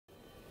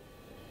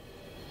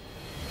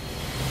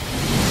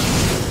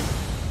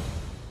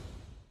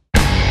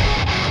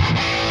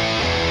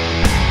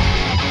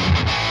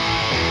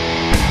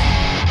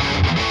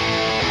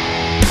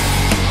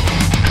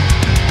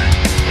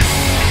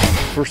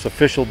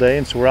official day,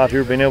 and so we're out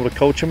here being able to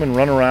coach them and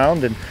run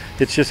around, and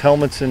it's just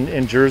helmets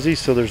and jerseys,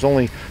 so there's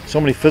only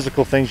so many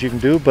physical things you can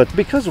do. But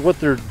because of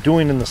what they're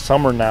doing in the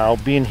summer now,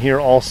 being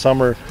here all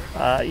summer,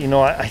 you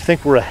know, I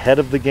think we're ahead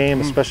of the game,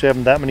 especially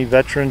having that many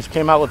veterans.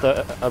 Came out with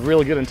a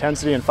really good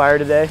intensity and fire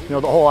today. You know,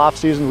 the whole off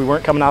season we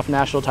weren't coming off a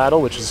national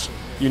title, which is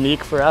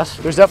unique for us.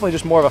 There's definitely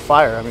just more of a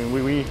fire. I mean,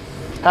 we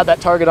had that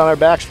target on our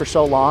backs for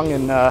so long,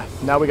 and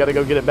now we got to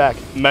go get it back.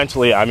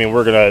 Mentally, I mean,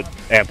 we're going to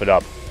amp it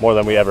up more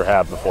than we ever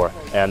have before,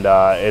 and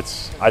I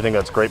think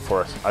that's great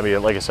for us. I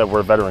mean, like I said,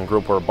 we're a veteran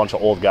group. We're a bunch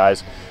of old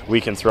guys. We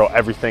can throw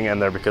everything in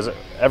there because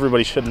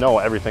everybody should know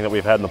everything that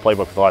we've had in the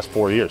playbook for the last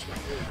 4 years.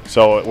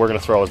 So we're going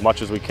to throw as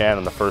much as we can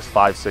in the first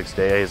 5-6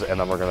 days, and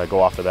then we're going to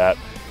go off of that.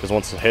 Because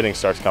once the hitting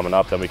starts coming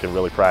up, then we can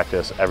really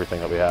practice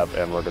everything that we have,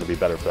 and we're going to be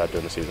better for that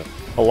during the season.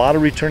 A lot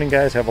of returning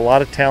guys have a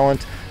lot of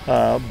talent,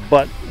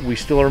 but we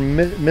still are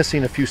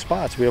missing a few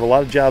spots. We have a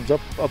lot of jobs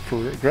up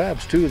for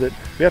grabs too, that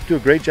we have to do a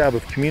great job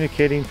of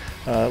communicating,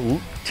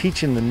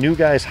 teaching the new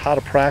guys how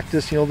to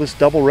practice, you know, this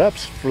double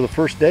reps for the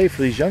first day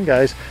for these young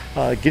guys,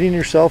 getting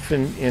yourself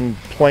in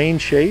playing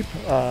shape,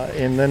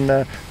 and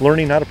then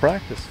learning how to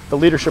practice. The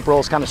leadership role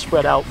is kind of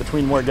spread out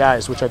between more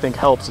guys, which I think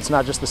helps. It's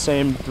not just the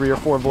same 3 or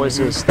 4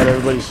 voices that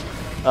everybody's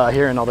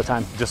hearing all the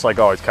time. Just like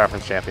always,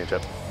 conference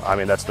championship. I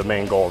mean, that's the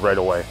main goal right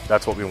away.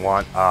 That's what we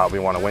want. We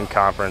want to win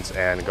conference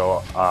and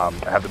go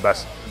have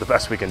the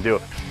best we can do.